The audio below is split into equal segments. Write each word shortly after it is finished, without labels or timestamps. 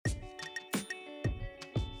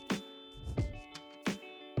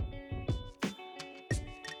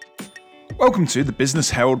Welcome to the Business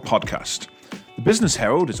Herald podcast. The Business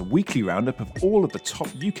Herald is a weekly roundup of all of the top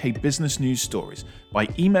UK business news stories by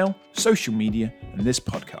email, social media, and this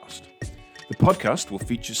podcast. The podcast will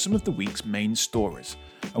feature some of the week's main stories,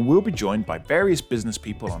 and we'll be joined by various business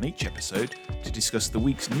people on each episode to discuss the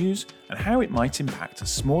week's news and how it might impact a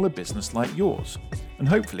smaller business like yours. And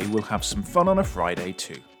hopefully we'll have some fun on a Friday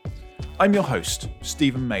too. I'm your host,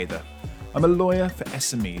 Stephen Mather. I'm a lawyer for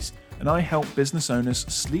SMEs, and I help business owners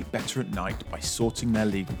sleep better at night by sorting their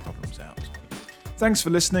legal problems out. Thanks for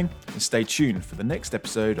listening, and stay tuned for the next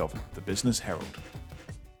episode of the Business Herald.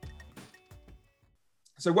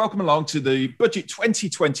 So welcome along to the Budget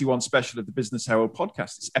 2021 special of the Business Herald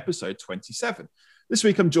podcast. It's episode 27. This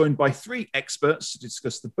week I'm joined by three experts to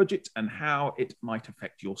discuss the budget and how it might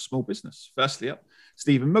affect your small business. Firstly up,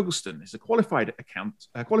 Stephen Muggleston is a qualified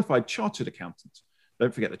chartered accountant.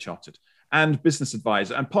 Don't forget the chartered, and business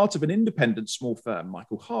advisor, and part of an independent small firm,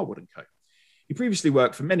 Michael Harwood & Co. He previously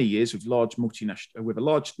worked for many years with a large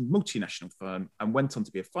multinational firm and went on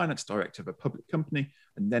to be a finance director of a public company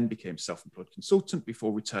and then became self-employed consultant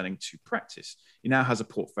before returning to practice. He now has a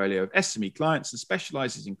portfolio of SME clients and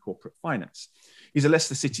specialises in corporate finance. He's a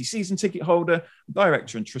Leicester City season ticket holder,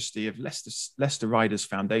 director and trustee of Leicester Riders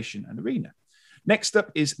Foundation and Arena. Next up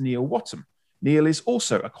is Neil Wattam. Neil is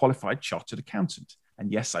also a qualified chartered accountant.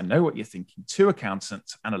 And yes, I know what you're thinking, two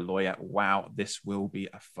accountants and a lawyer. Wow, this will be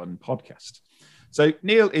a fun podcast. So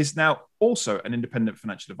Neil is now also an independent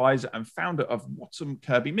financial advisor and founder of Wattam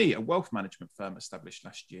Kirby Me, a wealth management firm established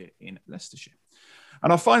last year in Leicestershire.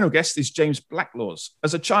 And our final guest is James Blacklaws.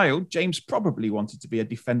 As a child, James probably wanted to be a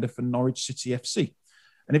defender for Norwich City FC.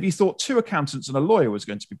 And if you thought two accountants and a lawyer was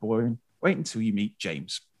going to be boring, wait until you meet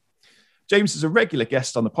James. James is a regular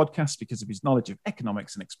guest on the podcast because of his knowledge of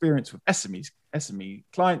economics and experience with SME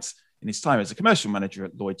clients in his time as a commercial manager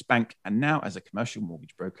at Lloyds Bank and now as a commercial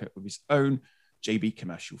mortgage broker with his own JB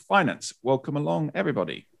Commercial Finance. Welcome along,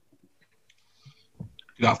 everybody.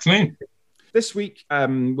 Good afternoon. This week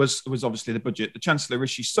was obviously the budget. The Chancellor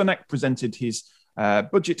Rishi Sunak presented his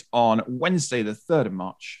budget on Wednesday, the 3rd of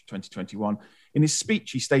March, 2021. In his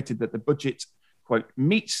speech, he stated that the budget, quote,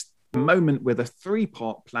 meets the moment with a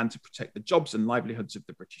three-part plan to protect the jobs and livelihoods of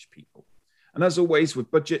the British people. And as always with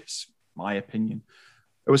budgets, my opinion,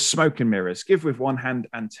 there was smoke and mirrors. Give with one hand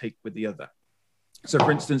and take with the other. So, for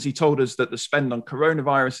instance, he told us that the spend on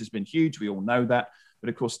coronavirus has been huge. We all know that. But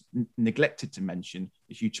of course, neglected to mention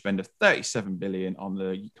the huge spend of 37 billion on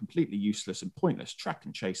the completely useless and pointless track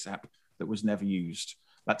and chase app that was never used.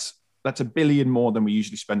 That's $1 billion more than we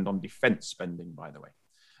usually spend on defence spending, by the way.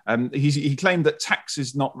 He claimed that tax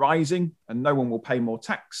is not rising and no one will pay more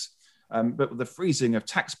tax. But with the freezing of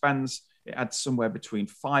tax bands, it adds somewhere between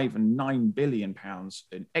 £5 and £9 billion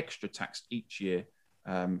in extra tax each year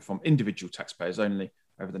from individual taxpayers only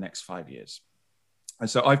over the next 5 years. And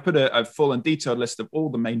so I've put a full and detailed list of all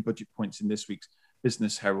the main budget points in this week's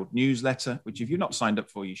Business Herald newsletter, which if you've not signed up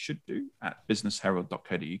for, you should do at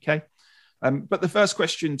businessherald.co.uk. But the first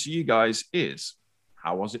question to you guys is,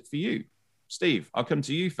 how was it for you? Steve, I'll come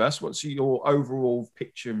to you first. What's your overall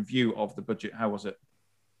picture and view of the budget? How was it?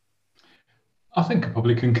 I think I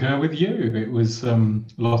probably concur with you. It was a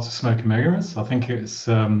lot of smoke and mirrors. I think it's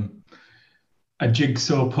a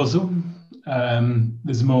jigsaw puzzle.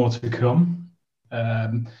 There's more to come.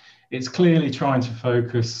 It's clearly trying to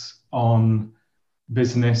focus on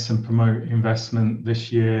business and promote investment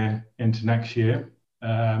this year into next year.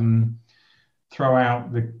 Throw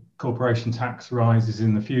out the corporation tax rises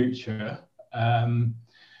in the future.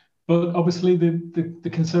 But obviously the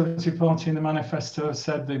Conservative Party in the manifesto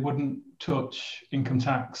said they wouldn't touch income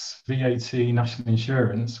tax, VAT, national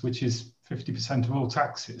insurance, which is 50% of all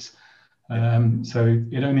taxes. So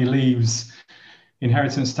it only leaves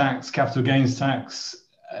inheritance tax, capital gains tax,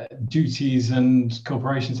 duties and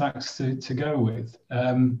corporation tax to go with.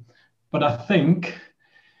 But I think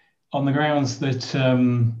on the grounds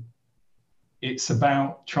that it's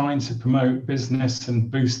about trying to promote business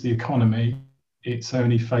and boost the economy, it's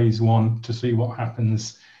only phase one to see what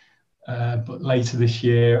happens. But later this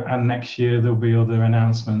year and next year, there'll be other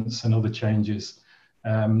announcements and other changes.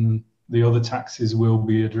 The other taxes will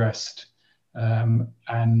be addressed.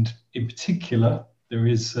 And in particular, there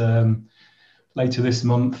is later this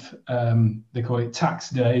month, they call it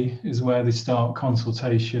Tax Day, is where they start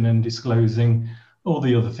consultation and disclosing all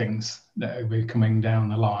the other things that will be coming down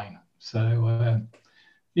the line. So,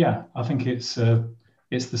 I think it's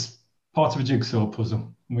this part of a jigsaw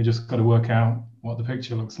puzzle. And we just got to work out what the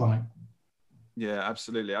picture looks like. Yeah,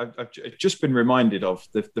 absolutely. I've just been reminded of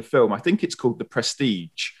the film. I think it's called The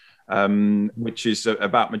Prestige, which is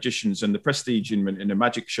about magicians. And The Prestige in a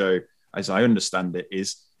magic show, as I understand it,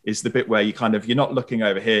 is is the bit where you're not looking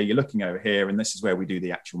over here, you're looking over here, and this is where we do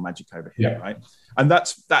the actual magic over here, right? And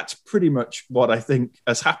that's pretty much what I think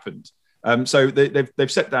has happened. So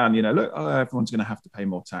they've set down, look, everyone's going to have to pay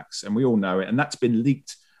more tax, and we all know it, and that's been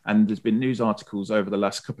leaked, and there's been news articles over the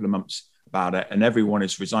last couple of months about it, and everyone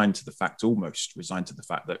is almost resigned to the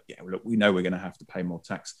fact that, look, we know we're going to have to pay more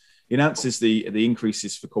tax. He announces the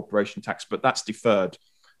increases for corporation tax, but that's deferred,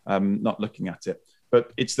 not looking at it.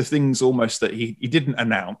 But it's the things almost that he didn't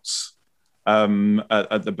announce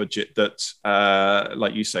at the budget that,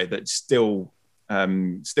 like you say, that's still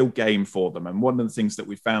game for them. And one of the things that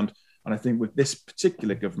we found, and I think with this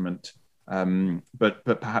particular government, but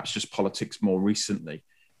perhaps just politics more recently,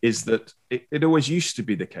 is that it always used to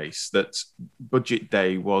be the case that budget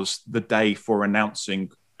day was the day for announcing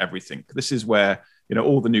everything. This is where,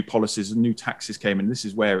 all the new policies and new taxes came in. This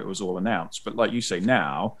is where it was all announced. But like you say,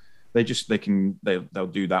 now they'll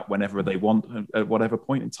do that whenever they want, at whatever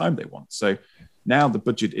point in time they want. So now the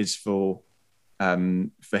budget is for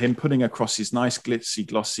him putting across his nice glitzy,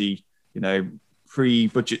 glossy,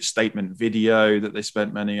 pre-budget statement video that they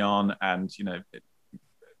spent money on, and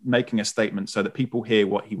making a statement so that people hear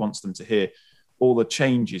what he wants them to hear. All the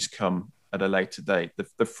changes come at a later date.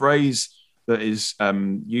 The phrase that is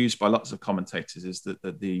used by lots of commentators is that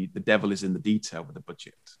the devil is in the detail with the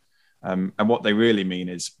budget. And what they really mean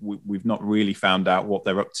is we've not really found out what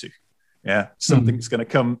they're up to. Yeah, something's going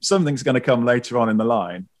to come later on in the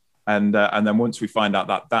line. And then once we find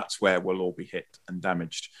out that's where we'll all be hit and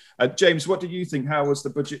damaged. James, what do you think? How was the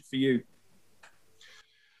budget for you?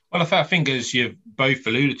 Well, I think as you've both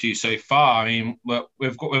alluded to so far, I mean,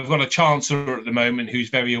 we've got a chancellor at the moment who's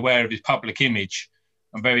very aware of his public image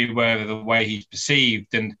and very aware of the way he's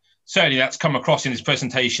perceived, and certainly that's come across in his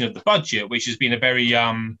presentation of the budget, which has been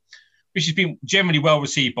which has been generally well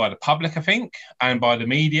received by the public, I think, and by the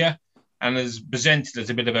media, and has presented as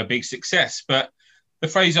a bit of a big success. But the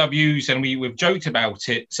phrase I've used, and we've joked about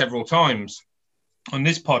it several times on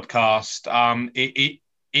this podcast,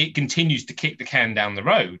 it continues to kick the can down the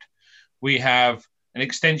road. We have an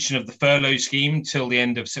extension of the furlough scheme till the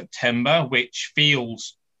end of September, which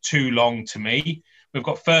feels too long to me. We've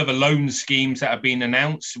got further loan schemes that have been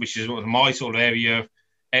announced, which is my sort of area of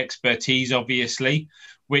expertise, obviously,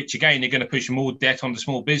 which again are going to push more debt on the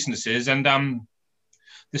small businesses. And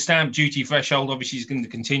the stamp duty threshold obviously is going to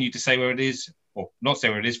continue to stay where it is, or not stay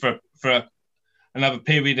where it is for another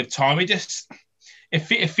period of time.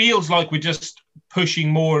 It feels like we're just pushing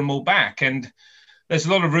more and more back. And there's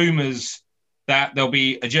a lot of rumours that there'll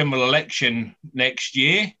be a general election next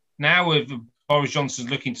year now, with Boris Johnson's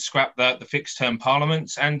looking to scrap the fixed term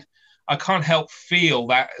parliaments. And I can't help feel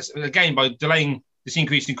that, again, by delaying this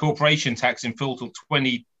increase in corporation tax in full till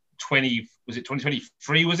 2020, was it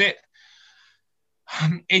 2023, was it?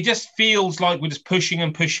 It just feels like we're just pushing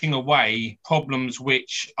and pushing away problems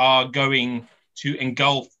which are going to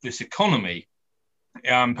engulf this economy,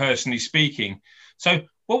 personally speaking. So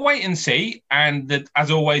we'll wait and see. And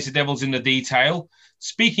as always, the devil's in the detail.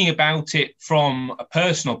 Speaking about it from a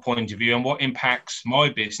personal point of view and what impacts my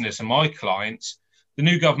business and my clients, the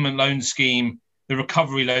new government loan scheme, the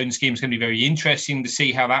recovery loan scheme, is going to be very interesting to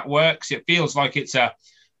see how that works. It feels like it's a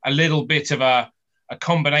little bit of a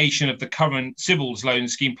combination of the current Sybil's loan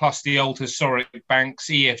scheme plus the old historic banks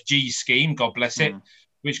EFG scheme, God bless it,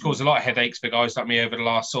 which caused a lot of headaches for guys like me over the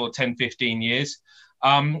last sort of 10, 15 years.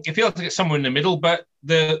 It feels like it's somewhere in the middle, but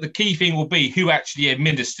the key thing will be who actually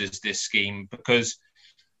administers this scheme, because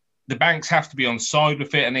the banks have to be on side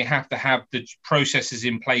with it and they have to have the processes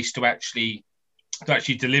in place to actually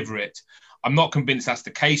deliver it. I'm not convinced that's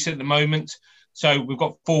the case at the moment. So we've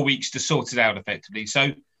got 4 weeks to sort it out effectively.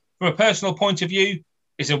 So from a personal point of view,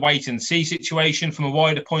 it's a wait and see situation. From a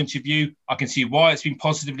wider point of view, I can see why it's been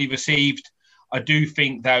positively received. I do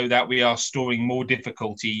think, though, that we are storing more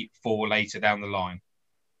difficulty for later down the line.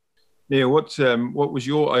 Neil, what was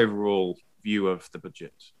your overall view of the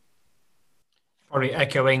budget? Probably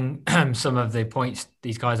echoing some of the points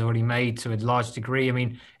these guys have already made to a large degree. I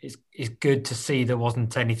mean, it's good to see there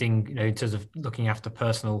wasn't anything, in terms of looking after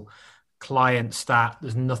personal client stat.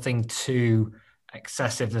 There's nothing too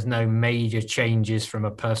excessive. There's no major changes from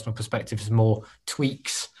a personal perspective. There's more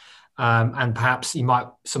tweaks, and perhaps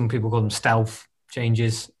some people call them stealth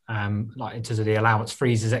changes, like in terms of the allowance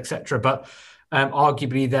freezes, etc. But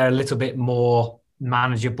arguably they're a little bit more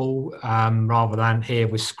manageable, rather than here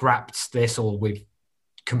we've scrapped this or we've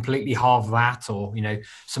completely halved that, or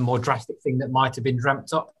some more drastic thing that might have been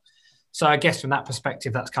dreamt up. So I guess from that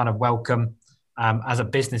perspective, that's kind of welcome. As a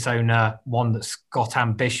business owner, one that's got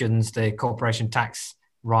ambitions, the corporation tax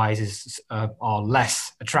rises are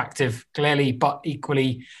less attractive, clearly, but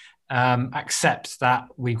equally accept that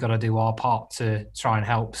we've got to do our part to try and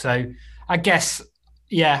help. So I guess,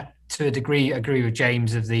 yeah, to a degree, agree with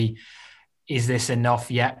James of is this enough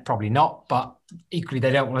yet? Probably not, but equally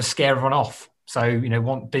they don't want to scare everyone off. So,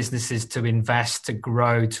 want businesses to invest, to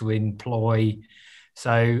grow, to employ.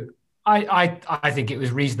 So I think it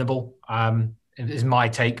was reasonable, is my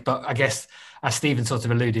take. But I guess, as Stephen sort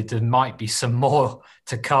of alluded, there might be some more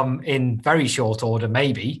to come in very short order,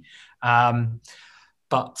 maybe.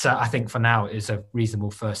 But I think for now it is a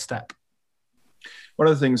reasonable first step. One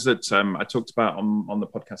of the things that I talked about on the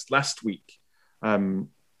podcast last week,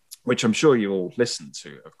 which I'm sure you all listened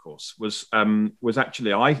to, of course, was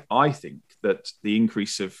actually I think that the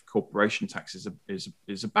increase of corporation tax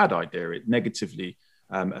is a bad idea. It negatively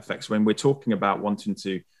affects when we're talking about wanting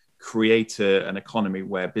to create an economy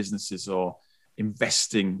where businesses are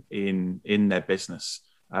investing in their business.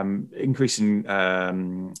 Increasing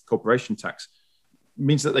corporation tax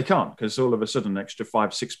means that they can't, because all of a sudden an extra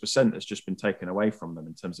 5-6% has just been taken away from them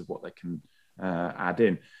in terms of what they can add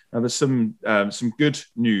in. Now there's some good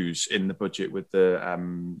news in the budget with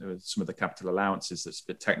some of the capital allowances. That's a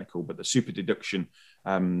bit technical, but the super deduction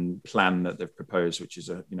plan that they've proposed, which is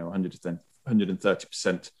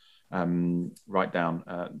 130% write down,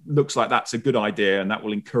 looks like that's a good idea, and that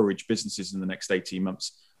will encourage businesses in the next 18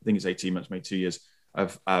 months. I think it's 18 months, maybe 2 years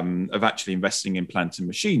of actually investing in plant and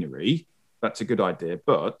machinery. That's a good idea.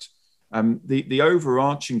 But the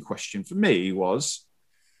overarching question for me was,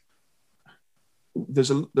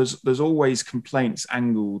 there's always complaints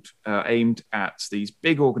aimed at these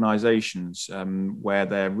big organizations where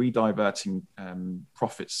they're rediverting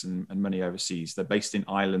profits and money overseas. They're based in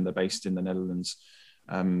Ireland, they're based in the Netherlands.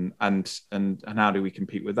 And how do we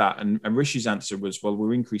compete with that? And Rishi's answer was, well,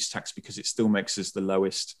 we'll increase tax because it still makes us the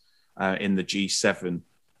lowest in the G7,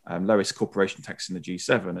 lowest corporation tax in the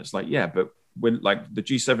G7. It's like, yeah, but when the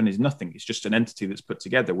G7 is nothing. It's just an entity that's put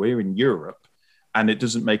together. We're in Europe, and it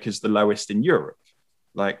doesn't make us the lowest in Europe.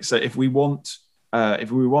 So if we want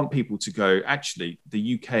people to go, actually,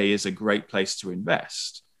 the UK is a great place to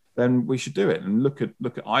invest, then we should do it. And look at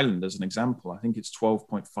Ireland as an example. I think it's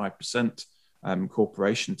 12.5%.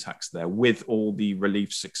 Corporation tax there, with all the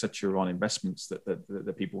reliefs, etc., on investments that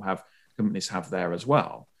companies have there as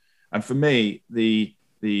well. And for me, the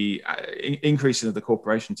increase in the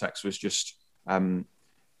corporation tax was just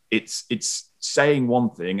it's saying one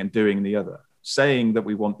thing and doing the other, saying that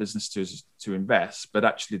we want businesses to invest, but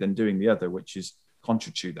actually then doing the other, which is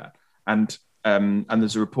contrary to that. And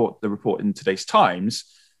there's the report in today's Times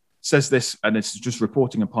says this, and it's just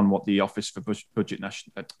reporting upon what the Office for Budget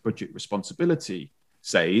Responsibility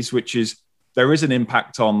says, which is there is an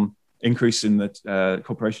impact on increasing the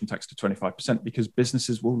corporation tax to 25% because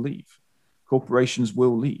businesses will leave, corporations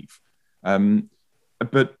will leave.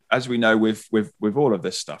 But as we know, with all of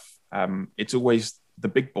this stuff, it's always the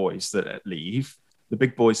big boys that leave, the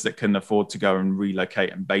big boys that can afford to go and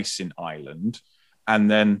relocate and base in Ireland, and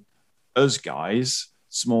then us guys,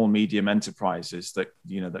 small, medium enterprises that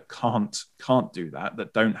can't do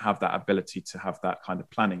that don't have that ability to have that kind of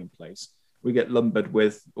planning in place. We get lumbered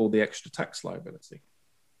with all the extra tax liability.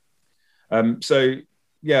 So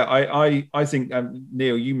yeah, I think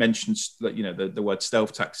Neil, you mentioned that the word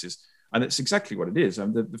stealth taxes, and it's exactly what it is.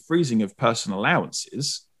 The freezing of personal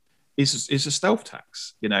allowances is a stealth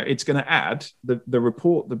tax. It's going to add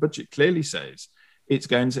the budget clearly says it's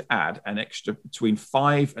going to add an extra between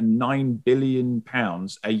 £5 and £9 billion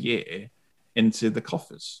a year into the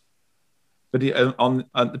coffers. But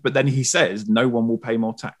then he says no one will pay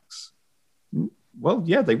more tax. Well,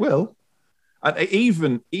 yeah, they will. And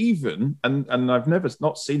even and I've never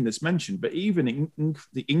not seen this mentioned, but even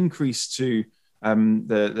the increase to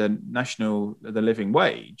the living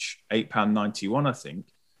wage, £8.91, I think,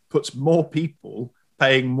 puts more people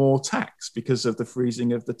paying more tax because of the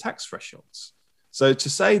freezing of the tax thresholds. So to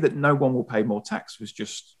say that no one will pay more tax is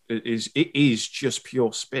just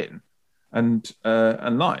pure spin and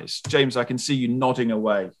lies. James, I can see you nodding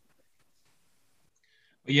away.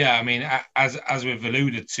 Yeah, I mean, as we've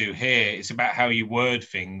alluded to here, it's about how you word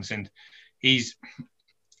things, and he's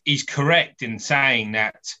correct in saying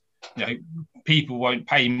that people won't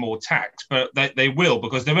pay more tax, but they will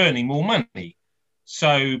because they're earning more money.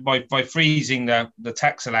 So by freezing the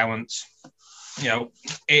tax allowance,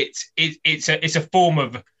 it's a form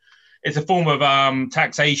of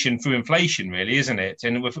taxation through inflation, really, isn't it?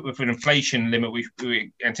 And with an inflation limit,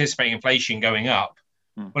 we anticipate inflation going up.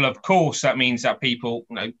 Well, of course, that means that people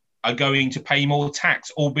are going to pay more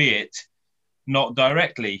tax, albeit not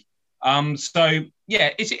directly. So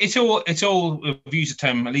yeah, it's all use the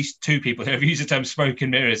term. At least two people have used the term "smoke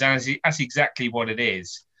and mirrors," and that's exactly what it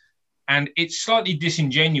is. And it's slightly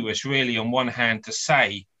disingenuous, really, on one hand, to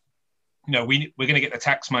say, we're going to get the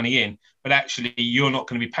tax money in, but actually you're not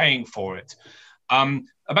going to be paying for it.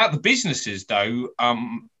 About the businesses, though,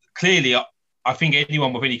 clearly, I think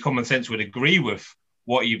anyone with any common sense would agree with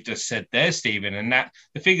what you've just said there, Stephen, and that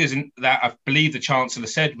the figures that I believe the Chancellor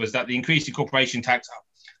said was that the increase in corporation tax,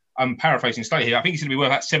 I'm paraphrasing slightly here, I think it's going to be worth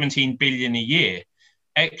about 17 billion a year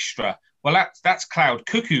extra. Well, that's cloud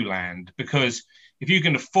cuckoo land, because if you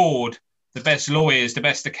can afford the best lawyers, the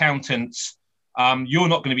best accountants, you're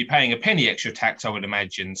not going to be paying a penny extra tax, I would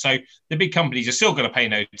imagine. So the big companies are still going to pay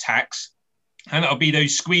no tax, and it'll be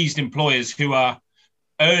those squeezed employers who are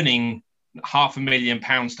earning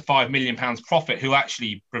 £500,000 to £5 million profit who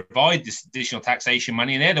actually provide this additional taxation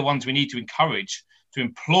money, and they're the ones we need to encourage to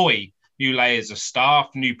employ new layers of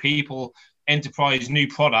staff, new people, enterprise, new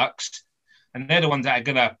products, and they're the ones that are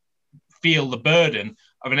going to feel the burden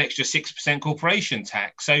of an extra 6% corporation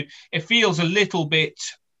tax. So it feels a little bit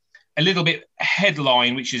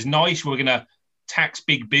headline, which is nice. We're going to tax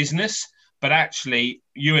big business, but actually,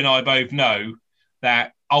 you and I both know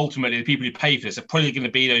that ultimately the people who pay for this are probably going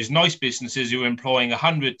to be those nice businesses who are employing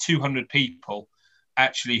 100, 200 people,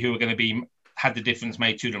 actually, who are going to had the difference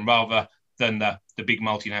made to them, rather than the big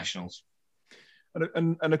multinationals.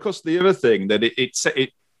 And of course, the other thing that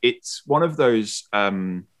it's one of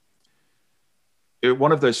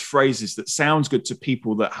those phrases that sounds good to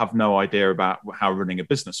people that have no idea about how running a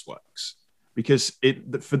business works. Because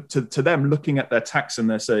to them, looking at their tax, and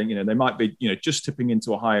they're saying, they might be, just tipping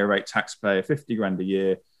into a higher rate taxpayer, 50 grand a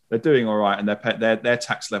year, they're doing all right, and their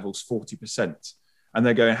tax level's 40%. And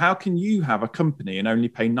they're going, how can you have a company and only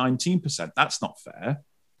pay 19%? That's not fair.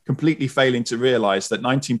 Completely failing to realize that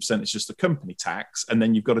 19% is just the company tax, and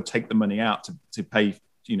then you've got to take the money out to pay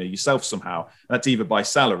yourself somehow. That's either by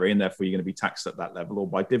salary, and therefore you're going to be taxed at that level, or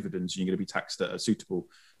by dividends, and you're going to be taxed at a suitable,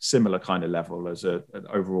 similar kind of level as an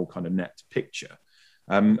overall kind of net picture.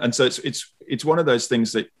 And so it's one of those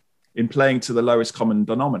things that, in playing to the lowest common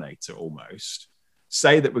denominator, almost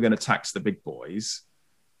say that we're going to tax the big boys,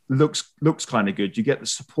 looks kind of good. You get the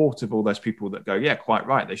support of all those people that go, yeah, quite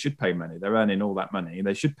right, they should pay money. They're earning all that money,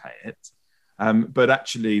 they should pay it. But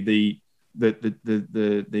actually, the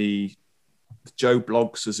Joe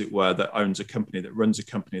Bloggs, as it were, that owns a company, that runs a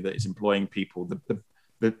company, that is employing people, the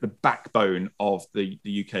backbone of the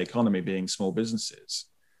UK economy being small businesses,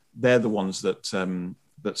 they're the ones that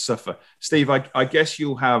suffer. Steve, I guess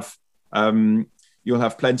you'll have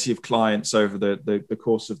plenty of clients over the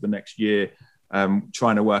course of the next year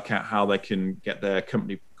trying to work out how they can get their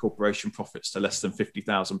company corporation profits to less than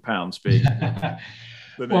 £50,000 being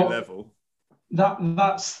the new level.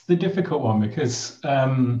 That's the difficult one, because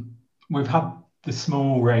we've had the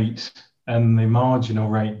small rate and the marginal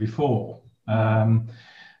rate before. And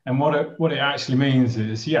what it actually means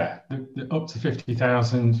is, the up to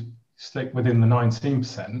 50,000 stick within the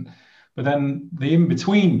 19%, but then the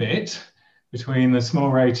in-between bit between the small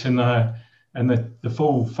rate and the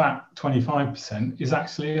full fat 25% is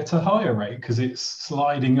actually at a higher rate, because it's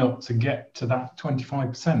sliding up to get to that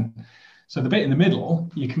 25%. So the bit in the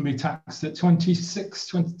middle, you can be taxed at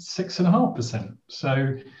 26.5%.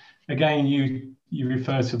 So again, you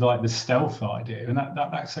refer to the stealth idea, and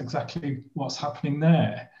that's exactly what's happening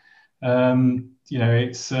there.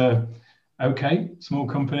 It's okay, small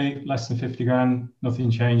company, less than 50 grand, nothing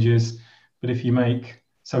changes. But if you make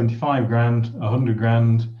 75 grand, 100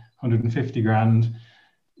 grand, 150 grand,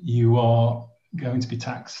 you are going to be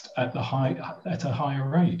taxed at a higher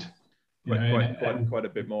rate. Quite a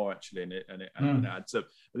bit more, actually, and it adds up.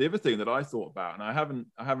 But the other thing that I thought about, and I haven't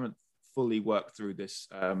fully worked through this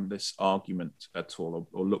argument at all,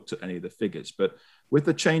 or looked at any of the figures, but with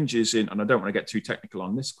the changes in, and I don't want to get too technical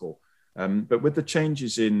on this call, but with the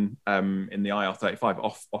changes in the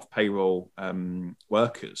IR35 off payroll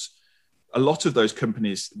workers, a lot of those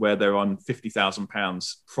companies where they're on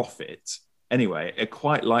 £50,000 profit anyway are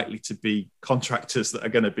quite likely to be contractors that are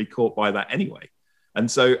going to be caught by that anyway. And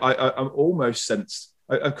so I'm almost sensed.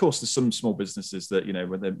 Of course, there's some small businesses that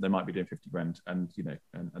where they might be doing 50 grand, and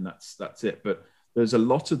and that's it. But there's a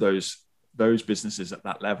lot of those businesses at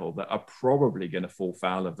that level that are probably going to fall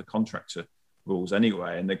foul of the contractor rules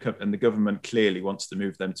anyway, and the government clearly wants to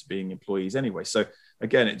move them to being employees anyway. So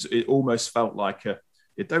again, it almost felt like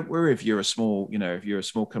don't worry if you're a small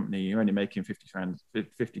company, you're only making 50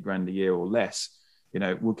 grand a year or less. We're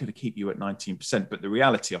going to keep you at 19%. But the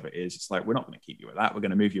reality of it is, it's like, we're not going to keep you at that. We're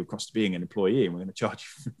going to move you across to being an employee, and we're going to charge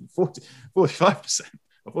you 45%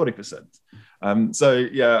 or 40%. So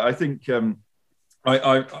yeah, I think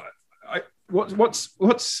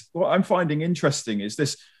what I'm finding interesting is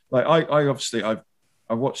this. Like, I've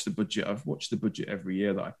I watch the budget. I've watched the budget every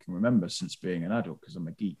year that I can remember since being an adult because I'm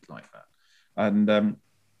a geek like that,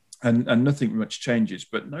 and nothing much changes.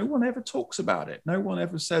 But no one ever talks about it. No one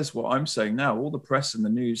ever says what I'm saying now. All the press and the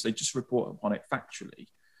news, they just report upon it factually.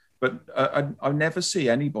 But I never see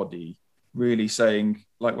anybody really saying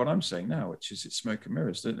like what I'm saying now, which is it's smoke and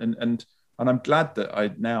mirrors. And I'm glad that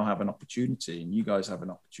I now have an opportunity, and you guys have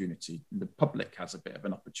an opportunity, and the public has a bit of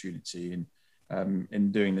an opportunity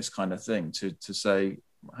in doing this kind of thing to say,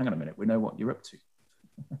 hang on a minute, we know what you're up to.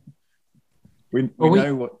 we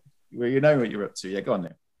know what you're up to. Yeah, go on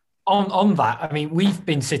now. On that, I mean, we've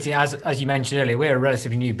been sitting, as you mentioned earlier, we're a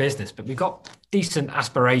relatively new business, but we've got decent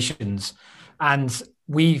aspirations, and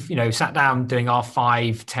we've sat down doing our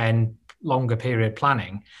 5, 10 longer period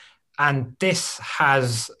planning, and this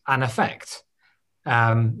has an effect.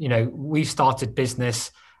 We've started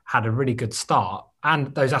business, had a really good start,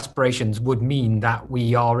 and those aspirations would mean that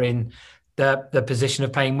we are in the position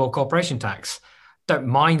of paying more corporation tax. Don't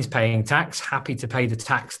mind paying tax, happy to pay the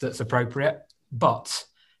tax that's appropriate, but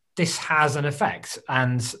this has an effect,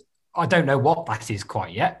 and I don't know what that is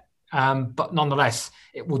quite yet, but nonetheless,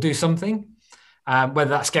 it will do something. Whether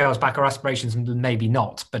that scales back our aspirations, maybe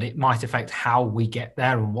not, but it might affect how we get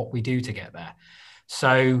there and what we do to get there.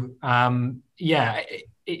 So,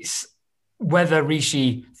 it's whether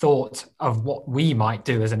Rishi thought of what we might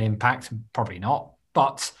do as an impact, probably not.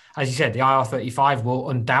 But as you said, the IR35 will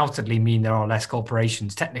undoubtedly mean there are less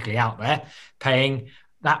corporations technically out there paying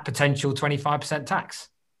that potential 25% tax.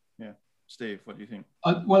 Yeah. Steve, what do you think?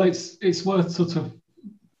 Well, it's worth sort of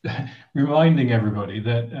reminding everybody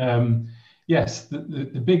that, yes,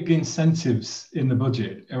 the big incentives in the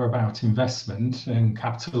budget are about investment and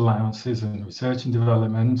capital allowances and research and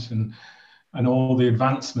development and all the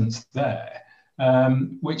advancements there,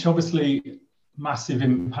 which obviously massive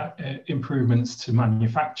improvements to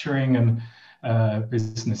manufacturing and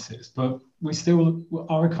businesses. But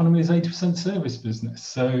our economy is 80% service business.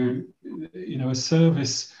 So, a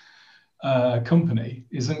service company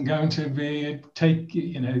isn't going to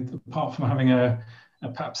apart from having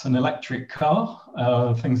perhaps an electric car,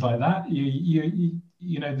 things like that,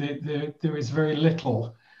 there is very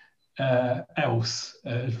little else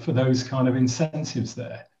for those kind of incentives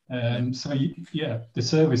there. The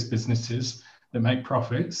service businesses that make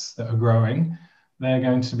profits, that are growing, they're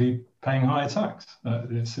going to be paying higher tax.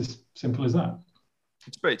 It's as simple as that.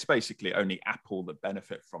 It's basically only Apple that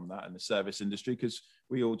benefit from that in the service industry, because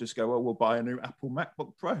we all just go, well, we'll buy a new Apple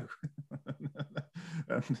MacBook Pro.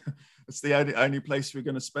 It's the only place we're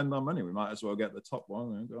going to spend our money. We might as well get the top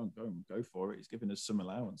one and go for it. He's giving us some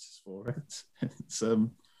allowances for it.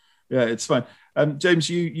 It's fine. James,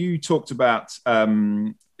 you talked about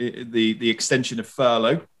the extension of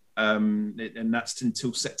furlough, and that's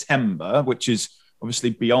until September, which is obviously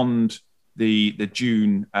beyond the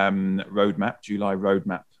June July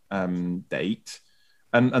roadmap date.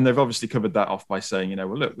 And they've obviously covered that off by saying,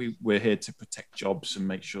 well, look, we're here to protect jobs and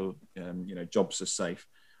make sure, jobs are safe.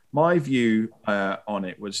 My view on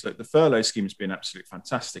it was that the furlough scheme has been absolutely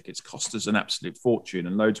fantastic. It's cost us an absolute fortune,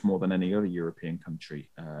 and loads more than any other European country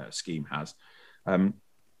scheme has.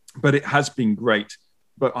 But it has been great.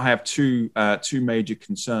 But I have two major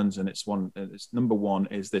concerns, and it's number one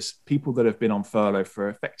is this: people that have been on furlough for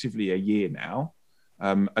effectively a year now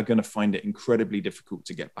are going to find it incredibly difficult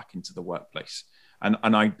to get back into the workplace. And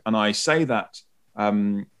I say that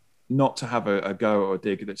not to have a go or a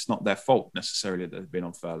dig. It's not their fault necessarily that they've been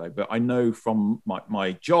on furlough, but I know from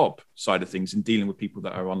my job side of things in dealing with people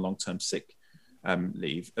that are on long-term sick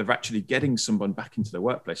leave, of actually getting someone back into the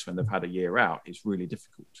workplace when they've had a year out is really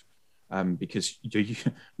difficult. Because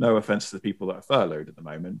no offense to the people that are furloughed at the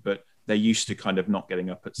moment, but they're used to kind of not getting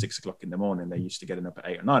up at 6 o'clock in the morning. They're used to getting up at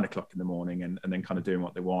 8 or 9 o'clock in the morning and then kind of doing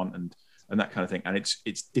what they want and that kind of thing. And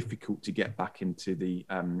it's difficult to get back into the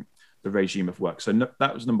regime of work. So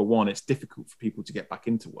that was number one. It's difficult for people to get back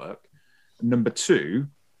into work. Number two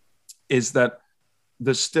is that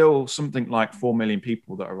there's still something like 4 million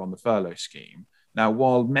people that are on the furlough scheme. Now,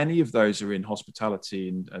 while many of those are in hospitality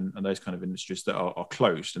and those kind of industries that are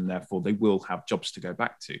closed, and therefore they will have jobs to go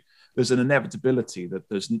back to, there's an inevitability that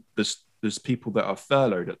there's people that are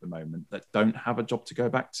furloughed at the moment that don't have a job to go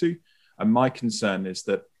back to. And my concern is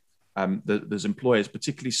that there's employers,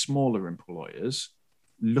 particularly smaller employers,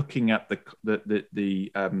 looking at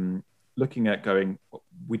looking at going,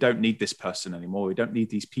 we don't need this person anymore. We don't need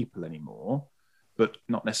these people anymore. But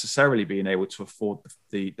not necessarily being able to afford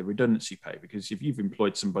the redundancy pay, because if you've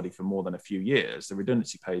employed somebody for more than a few years, the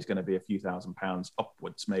redundancy pay is going to be a few £1,000s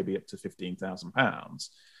upwards, maybe up to £15,000.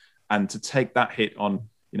 And to take that hit on,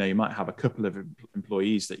 you might have a couple of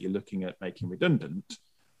employees that you're looking at making redundant.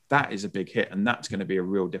 that is a big hit, and that's going to be a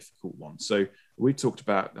real difficult one. So we talked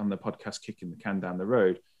about on the podcast, kicking the can down the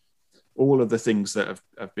road, all of the things that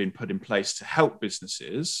have been put in place to help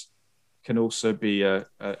businesses can also be a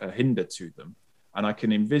hinder to them. And I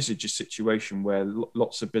can envisage a situation where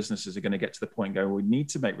lots of businesses are going to get to the point going, we need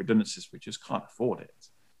to make redundancies, we just can't afford it.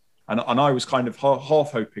 And I was kind of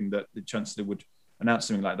half hoping that the Chancellor would announce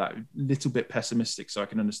something like that, a little bit pessimistic, so I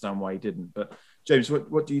can understand why he didn't. But James,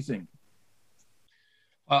 what do you think?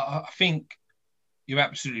 I think you're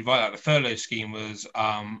absolutely right. Like the furlough scheme was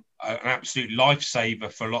an absolute lifesaver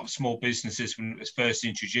for a lot of small businesses when it was first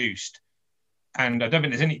introduced. And I don't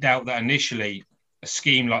think there's any doubt that initially a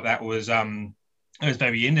scheme like that was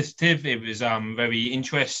very innovative, it was very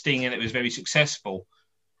interesting, and it was very successful.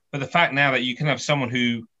 But the fact now that you can have someone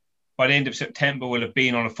who, by the end of September, will have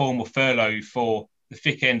been on a formal furlough for the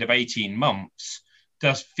thick end of 18 months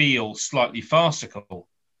does feel slightly farcical.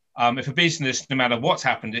 If a business, no matter what's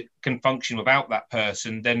happened, it can function without that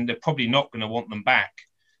person, then they're probably not going to want them back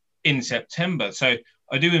in September. So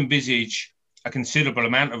I do envisage a considerable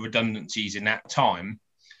amount of redundancies in that time.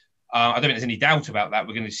 I don't think there's any doubt about that.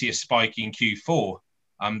 We're going to see a spike in Q4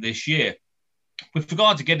 this year. With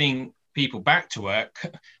regard to getting people back to work,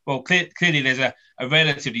 well, clearly there's a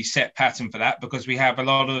relatively set pattern for that, because we have a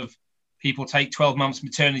lot of people take 12 months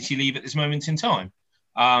maternity leave at this moment in time.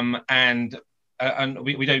 And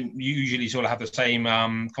we don't usually sort of have the same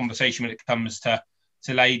conversation when it comes to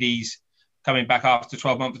ladies coming back after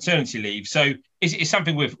 12-month maternity leave. So it's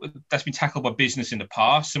something that's been tackled by business in the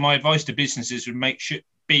past. So my advice to businesses would make sure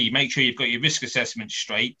you've got your risk assessment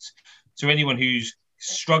straight. So anyone who's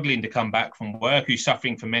struggling to come back from work, who's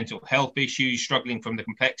suffering from mental health issues, struggling from the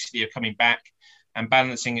complexity of coming back and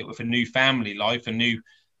balancing it with a new family life and new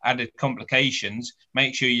added complications,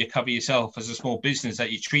 make sure you cover yourself as a small business,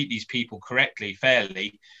 that you treat these people correctly,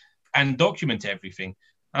 fairly, and document everything.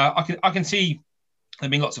 I can see there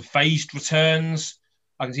being lots of phased returns.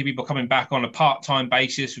 I can see people coming back on a part-time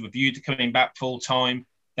basis with a view to coming back full-time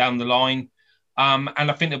down the line. And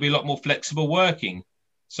I think there'll be a lot more flexible working.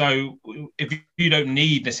 So if you don't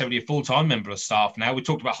need necessarily a full-time member of staff now, we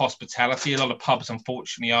talked about hospitality. A lot of pubs,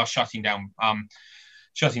 unfortunately, are shutting down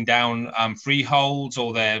freeholds,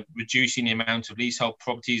 or they're reducing the amount of leasehold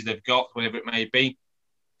properties they've got, whatever it may be.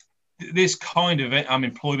 This kind of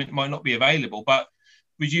employment might not be available, but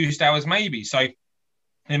reduced hours maybe. So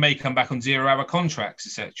they may come back on 0-hour contracts,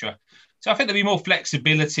 etc. So I think there'll be more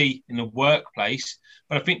flexibility in the workplace,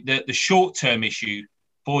 but I think that the short-term issue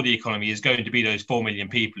for the economy is going to be those 4 million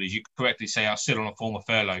people, as you correctly say, are still on a form of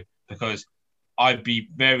furlough, because I'd be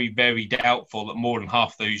very, very doubtful that more than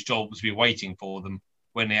half those jobs will be waiting for them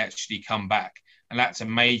when they actually come back. And that's a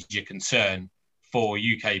major concern for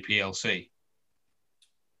UK PLC.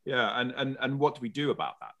 Yeah, and what do we do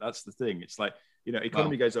about that? That's the thing. It's like,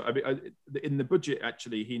 economy goes up. I mean, in the budget,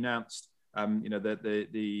 actually, he announced,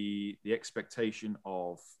 the expectation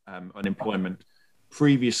of unemployment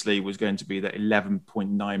previously was going to be that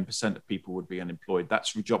 11.9% of people would be unemployed.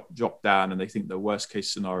 That's dropped down, and they think the worst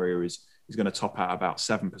case scenario is going to top out about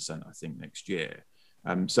 7%, I think, next year.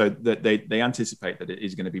 So that they anticipate that it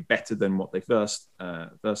is going to be better than what they first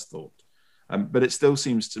thought. But it still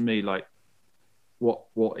seems to me like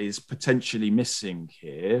what is potentially missing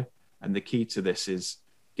here, and the key to this is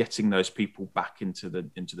getting those people back into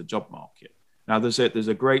the job market. Now, there's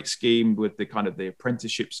a great scheme with the kind of the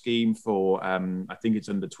apprenticeship scheme for I think it's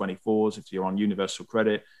under 24s. If you're on universal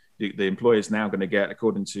credit, the employer is now going to get,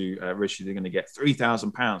 according to Rishi, they're going to get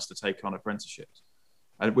 £3,000 to take on apprenticeships,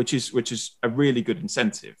 which is a really good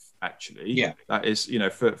incentive, actually. Yeah, that is,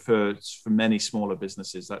 for many smaller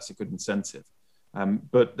businesses, that's a good incentive.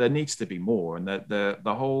 But there needs to be more, and the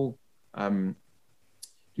whole.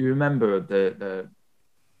 Do you remember the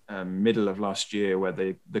middle of last year where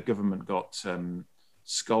the government got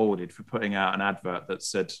scolded for putting out an advert that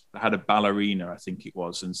said, had a ballerina, I think it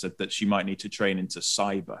was, and said that she might need to train into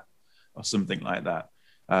cyber or something like that.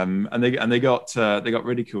 And they got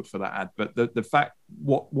ridiculed for that ad. But the fact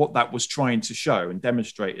what that was trying to show and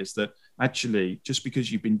demonstrate is that actually, just because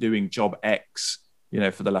you've been doing job X,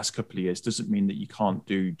 for the last couple of years, doesn't mean that you can't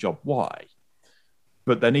do job Y.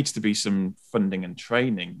 But there needs to be some funding and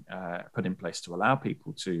training put in place to allow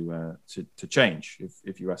people to change,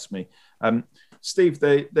 if you ask me. Steve,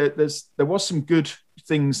 there was some good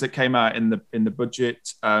things that came out in the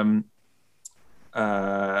budget, but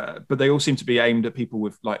they all seem to be aimed at people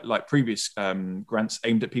with like previous grants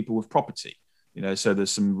aimed at people with property. So there's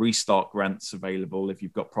some restart grants available if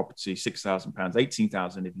you've got property, £6,000,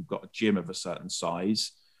 £18,000 if you've got a gym of a certain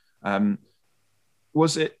size.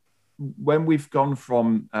 Was it? When we've gone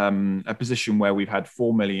from a position where we've had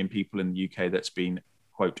 4 million people in the UK that's been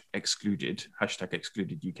quote excluded, hashtag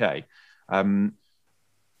excluded UK,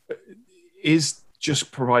 is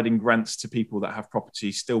just providing grants to people that have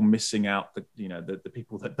property still missing out the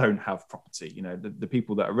people that don't have property, the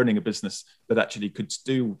people that are running a business that actually could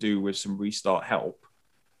still do with some restart help,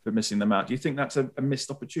 but missing them out? Do you think that's a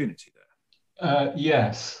missed opportunity there?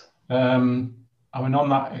 Yes. I mean, on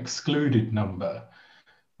that excluded number,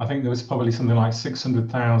 I think there was probably something like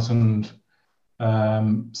 600,000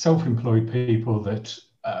 self-employed people that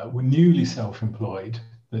were newly self-employed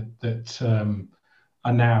that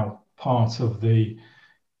are now part of the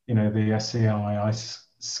SEI,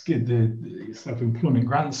 the self-employment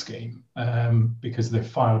grant scheme, because they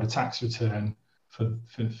filed a tax return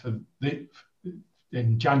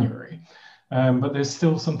in January. But there's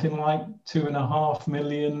still something like 2.5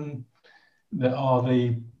 million that are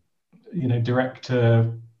the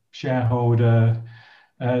director, shareholder,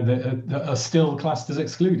 that are still classed as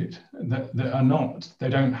excluded, that are not. They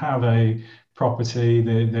don't have a property,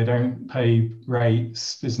 they don't pay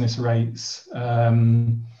rates, business rates.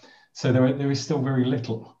 So there is still very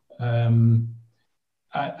little. I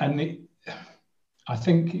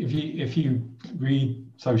think if you read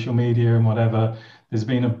social media and whatever, there's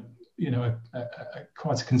been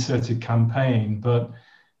quite a concerted campaign, but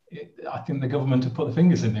I think the government have put the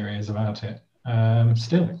fingers in their ears about it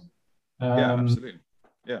still. Yeah, absolutely.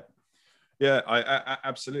 Yeah, I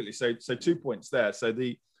absolutely. So 2 points there. So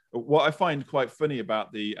what I find quite funny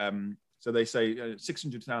about so they say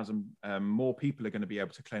 600,000 more people are going to be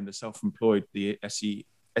able to claim the self-employed, the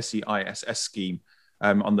SEISS scheme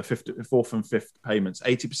on the fourth and fifth payments,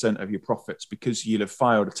 80% of your profits, because you'll have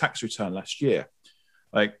filed a tax return last year.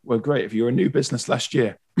 Like, well, great. If you're a new business last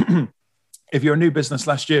year, and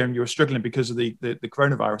you're struggling because of the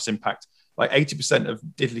coronavirus impact, like 80% of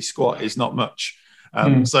diddly squat is not much.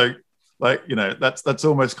 So, like, that's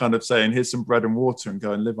almost kind of saying, here's some bread and water and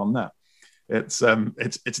go and live on that. It's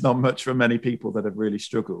not much for many people that have really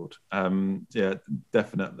struggled. Yeah,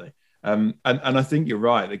 definitely. And I think you're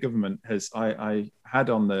right. The government has. I had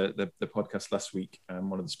on the podcast last week.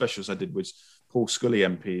 One of the specials I did was Paul Scully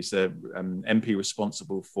MP, is the MP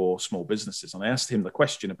responsible for small businesses, and I asked him the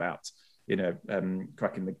question about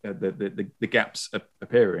cracking the gaps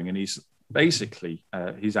appearing, and he's basically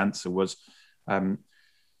his answer was,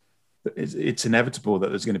 it's inevitable that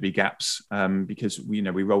there's going to be gaps because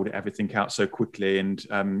we rolled everything out so quickly, and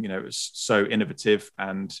it was so innovative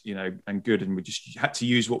and good, and we just had to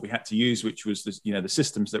use what we had to use, which was the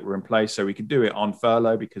systems that were in place. So we could do it on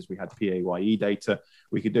furlough because we had PAYE data.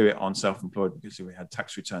 We could do it on self-employed because we had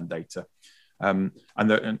tax return data, and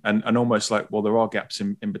almost like, well, there are gaps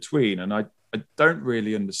in between, and I don't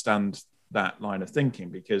really understand that line of thinking,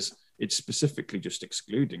 because it's specifically just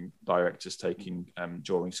excluding directors taking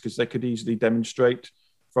drawings, because they could easily demonstrate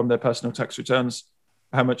from their personal tax returns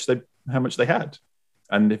how much they had,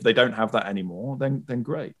 and if they don't have that anymore, then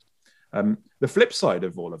great. The flip side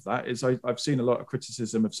of all of that is I've seen a lot of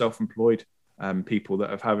criticism of self-employed people that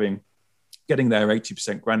are getting their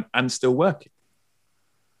 80% grant and still working,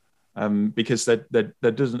 because there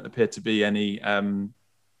doesn't appear to be any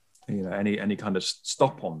any kind of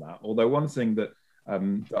stop on that. Although one thing that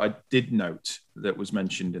I did note that was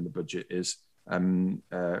mentioned in the budget is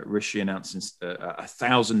Rishi announcing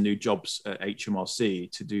 1,000 new jobs at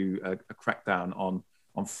HMRC to do a crackdown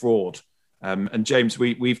on fraud. And James,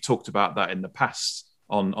 we've talked about that in the past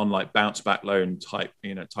on like bounce back loan type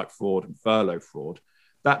fraud and furlough fraud.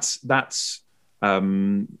 That's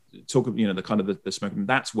talk of the kind of the smoking.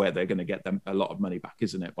 That's where they're going to get them a lot of money back,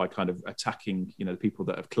 isn't it? By kind of attacking the people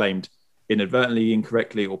that have claimed inadvertently,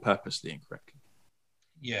 incorrectly, or purposely incorrectly.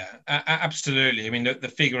 Yeah, absolutely. I mean, the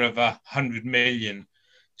figure of 100 million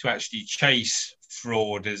to actually chase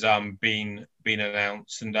fraud has been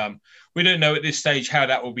announced, and we don't know at this stage how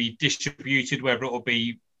that will be distributed, whether it will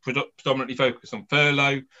be predominantly focused on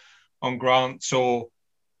furlough, on grants, or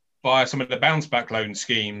by some of the bounce back loan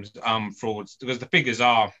schemes frauds, because the figures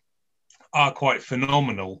are quite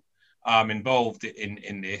phenomenal involved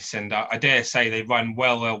in this, and I dare say they run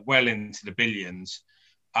well into the billions.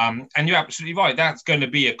 And you're absolutely right. That's going to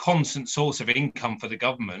be a constant source of income for the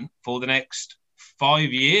government for the next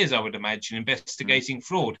 5 years, I would imagine, investigating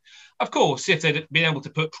fraud. Of course, if they'd been able to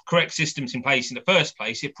put correct systems in place in the first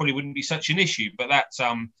place, it probably wouldn't be such an issue. But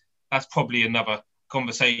that's probably another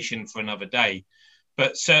conversation for another day.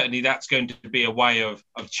 But certainly that's going to be a way of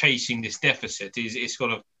chasing this deficit. Is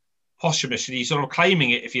sort of posthumously sort of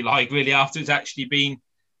claiming it, if you like, really, after it's actually been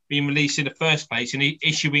released in the first place, and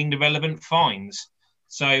issuing the relevant fines.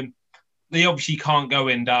 So they obviously can't go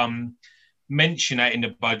and mention that in the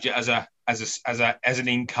budget as an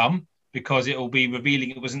income, because it will be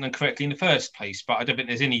revealing it wasn't done correctly in the first place. But I don't think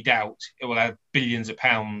there's any doubt it will add billions of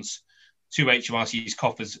pounds to HMRC's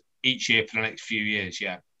coffers each year for the next few years.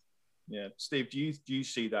 Yeah. Yeah. Steve, do you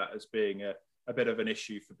see that as being a bit of an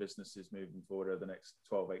issue for businesses moving forward over the next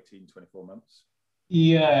 12, 18, 24 months?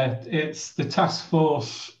 Yeah, it's the task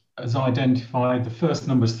force has identified the first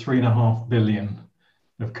number is 3.5 billion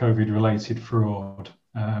of COVID-related fraud.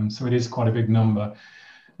 So it is quite a big number.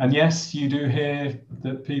 And yes, you do hear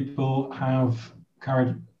that people are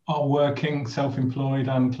working, self-employed,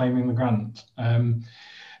 and claiming the grant.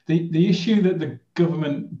 The issue that the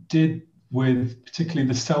government did with particularly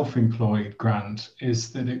the self-employed grant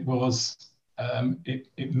is that it was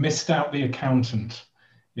it missed out the accountant.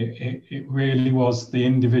 It really was the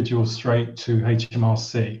individual straight to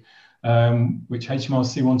HMRC, which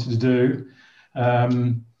HMRC wanted to do.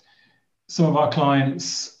 Some of our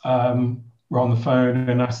clients were on the phone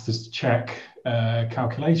and asked us to check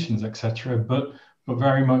calculations, etc. But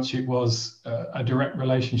very much it was a direct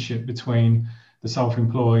relationship between the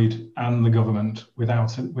self-employed and the government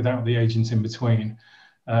without the agents in between.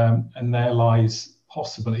 And there lies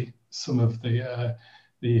possibly some of the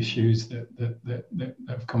issues that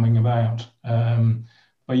are coming about.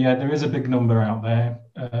 But yeah, there is a big number out there,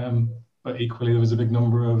 but equally there was a big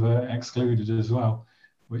number of excluded as well,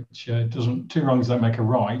 which doesn't, two wrongs don't make a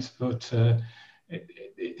right, but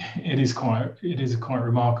it is quite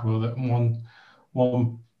remarkable that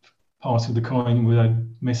one part of the coin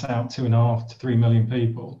would miss out 2.5 to 3 million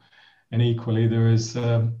people, and equally there is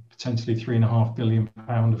potentially £3.5 billion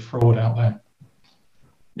of fraud out there.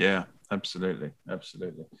 Yeah, absolutely.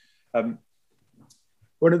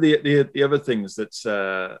 One of the other things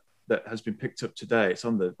that has been picked up today, it's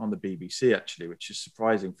on the BBC actually, which is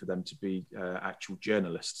surprising for them to be actual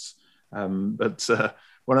journalists. But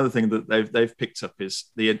one other thing that they've picked up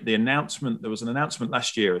is the announcement. There was an announcement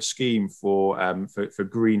last year, a scheme for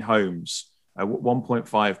green homes, a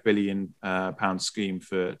 1.5 billion pound scheme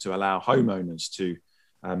to allow homeowners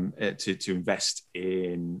to invest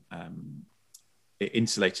in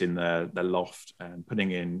insulating their loft and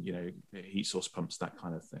putting in heat source pumps, that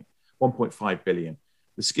kind of thing. 1.5 billion.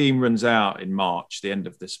 The scheme runs out in March, the end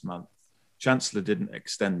of this month. Chancellor didn't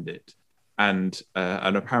extend it, and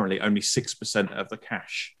apparently only 6% of the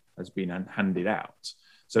cash has been handed out.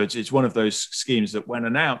 So it's one of those schemes that, when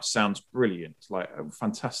announced, sounds brilliant, like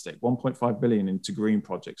fantastic. 1.5 billion into green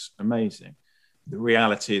projects, amazing. The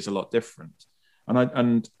reality is a lot different.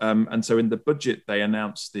 And so in the budget they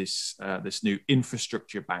announced this new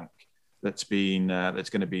infrastructure bank that's going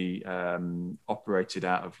to be operated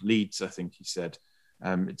out of Leeds, I think he said.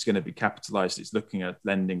 It's going to be capitalised. It's looking at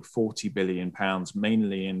lending £40 billion,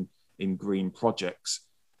 mainly in green projects.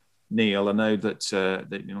 Neil, I know that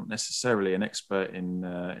you're not necessarily an expert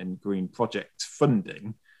in green project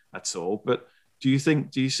funding at all, but do you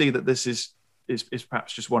see that this is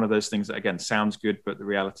perhaps just one of those things that, again, sounds good, but the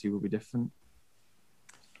reality will be different?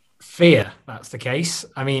 Fear that's the case.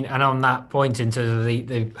 I mean, and on that point, into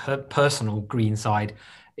the personal green side,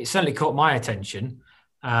 it certainly caught my attention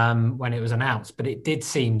when it was announced, but it did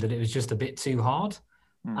seem that it was just a bit too hard.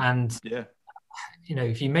 And yeah,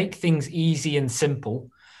 if you make things easy and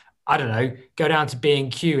simple, I don't know, go down to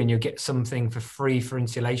B&Q and you'll get something for free for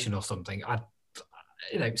insulation or something.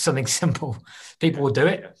 Something simple. People will do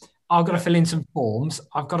it. I've got to fill in some forms.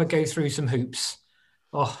 I've got to go through some hoops.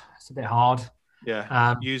 Oh, it's a bit hard.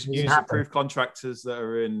 Yeah, use approved contractors that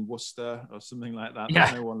are in Worcester or something like that. Yeah.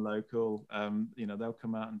 There's no one local. They'll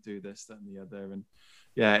come out and do this, that, and the other. And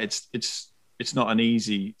yeah, it's not an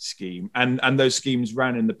easy scheme. And those schemes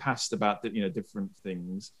ran in the past about different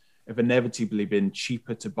things have inevitably been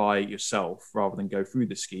cheaper to buy it yourself rather than go through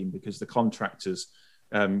the scheme, because the contractors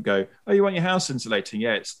go, oh, you want your house insulating?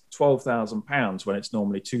 Yeah, it's £12,000 when it's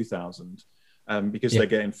normally £2,000 because they're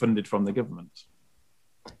getting funded from the government.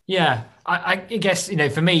 Yeah, I guess,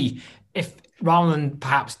 for me, if rather than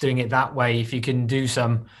perhaps doing it that way, if you can do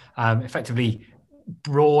some effectively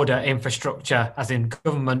broader infrastructure, as in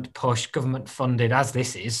government push, government funded, as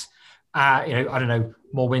this is, I don't know,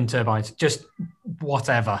 more wind turbines, just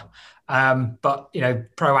whatever. But,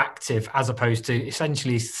 proactive, as opposed to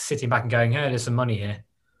essentially sitting back and going, hey, there's some money here.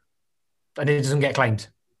 And it doesn't get claimed.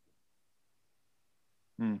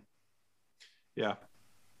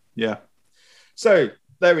 Yeah. So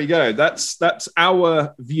there we go. That's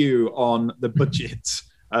our view on the budget.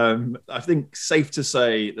 I think safe to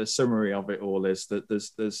say the summary of it all is that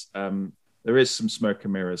there is some smoke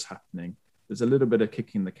and mirrors happening. There's a little bit of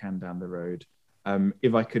kicking the can down the road.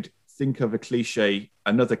 If I could think of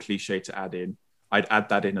another cliche to add in, I'd add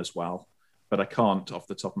that in as well, but I can't off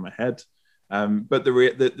the top of my head. But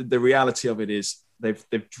the reality of it is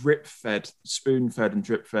they've drip fed, spoon fed, and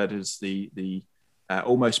drip fed as the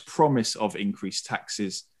almost promise of increased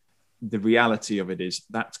taxes. The reality of it is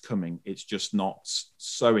that's coming. It's just not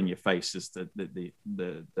so in your face as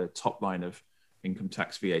the top line of income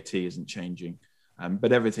tax VAT isn't changing,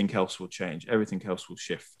 but everything else will change. Everything else will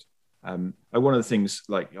shift. One of the things,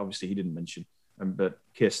 like obviously he didn't mention, but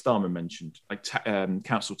Keir Starmer mentioned, like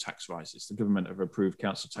council tax rises. The government have approved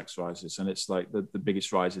council tax rises, and it's like the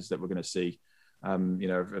biggest rises that we're going to see,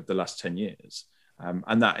 of the last 10 years,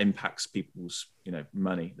 and that impacts people's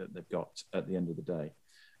money that they've got at the end of the day.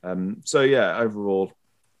 So yeah, overall,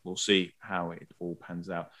 we'll see how it all pans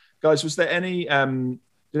out. Guys, was there any?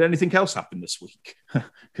 Did anything else happen this week?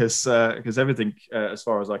 Because everything, as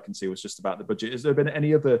far as I can see, was just about the budget. Has there been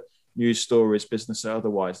any other news stories, business or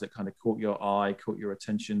otherwise, that kind of caught your eye, caught your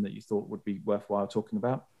attention, that you thought would be worthwhile talking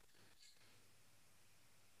about?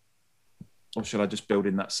 Or should I just build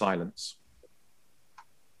in that silence?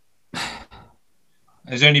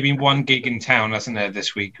 There's only been one gig in town, hasn't there,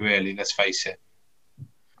 this week? Really, let's face it.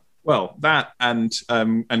 Well, that and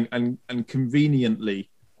conveniently,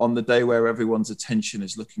 on the day where everyone's attention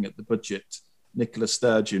is looking at the budget, Nicola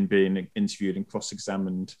Sturgeon being interviewed and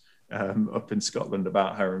cross-examined up in Scotland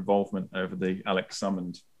about her involvement over the Alex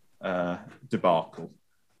Salmond debacle.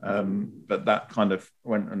 But that kind of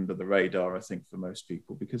went under the radar, I think, for most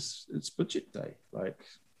people because it's budget day.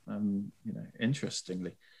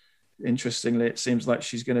 Interestingly, it seems like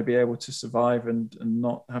she's going to be able to survive and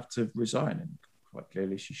not have to resign. And quite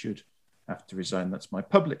clearly, she should have to resign. That's my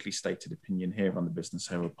publicly stated opinion here on the Business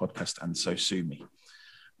Herald podcast, and so sue me.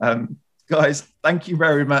 Guys, thank you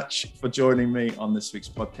very much for joining me on this week's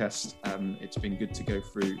podcast. It's been good to go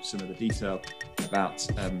through some of the detail about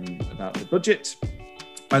the budget.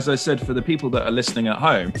 As I said, for the people that are listening at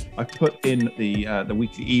home, I put in the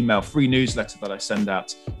weekly email free newsletter that I send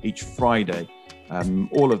out each Friday.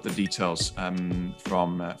 All of the details from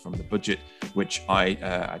the budget, which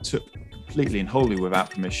I took completely and wholly without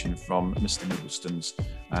permission from Mr. Middleton's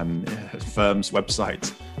firm's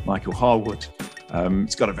website, Michael Harwood.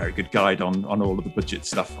 It's got a very good guide on all of the budget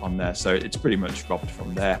stuff on there, so it's pretty much robbed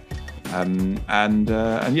from there. And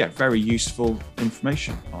yeah, very useful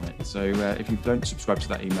information on it. So if you don't subscribe to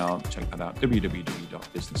that email, check that out,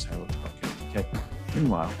 www.businessherald.co.uk.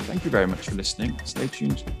 Meanwhile, thank you very much for listening. Stay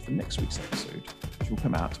tuned for next week's episode, which will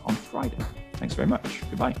come out on Friday. Thanks very much.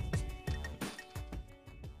 Goodbye.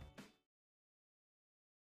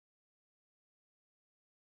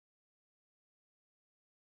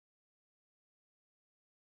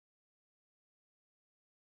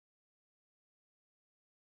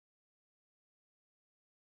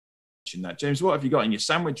 That. James, what have you got in your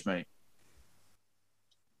sandwich, mate?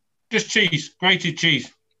 Just cheese, grated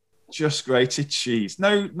cheese. Just grated cheese.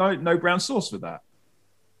 No brown sauce with that.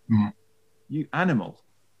 You animal.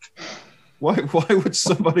 Why would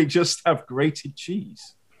somebody just have grated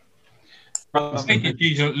cheese? Grated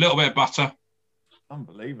cheese, a little bit of butter.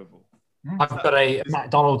 Unbelievable. I've got a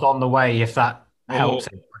McDonald's on the way, if that helps.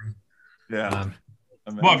 Yeah.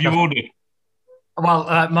 What have you ordered? Well,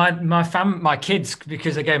 my kids,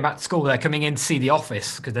 because they're going back to school, they're coming in to see The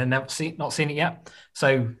Office because they've not seen it yet.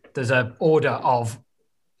 So there's an order of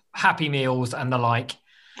Happy Meals and the like.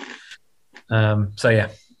 So yeah.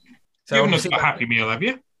 So you haven't got a Happy Meal, have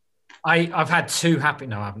you? I've had 2 Happy.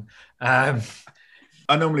 No, I haven't.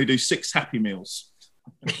 I normally do 6 Happy Meals.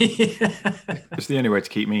 It's the only way to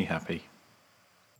keep me happy.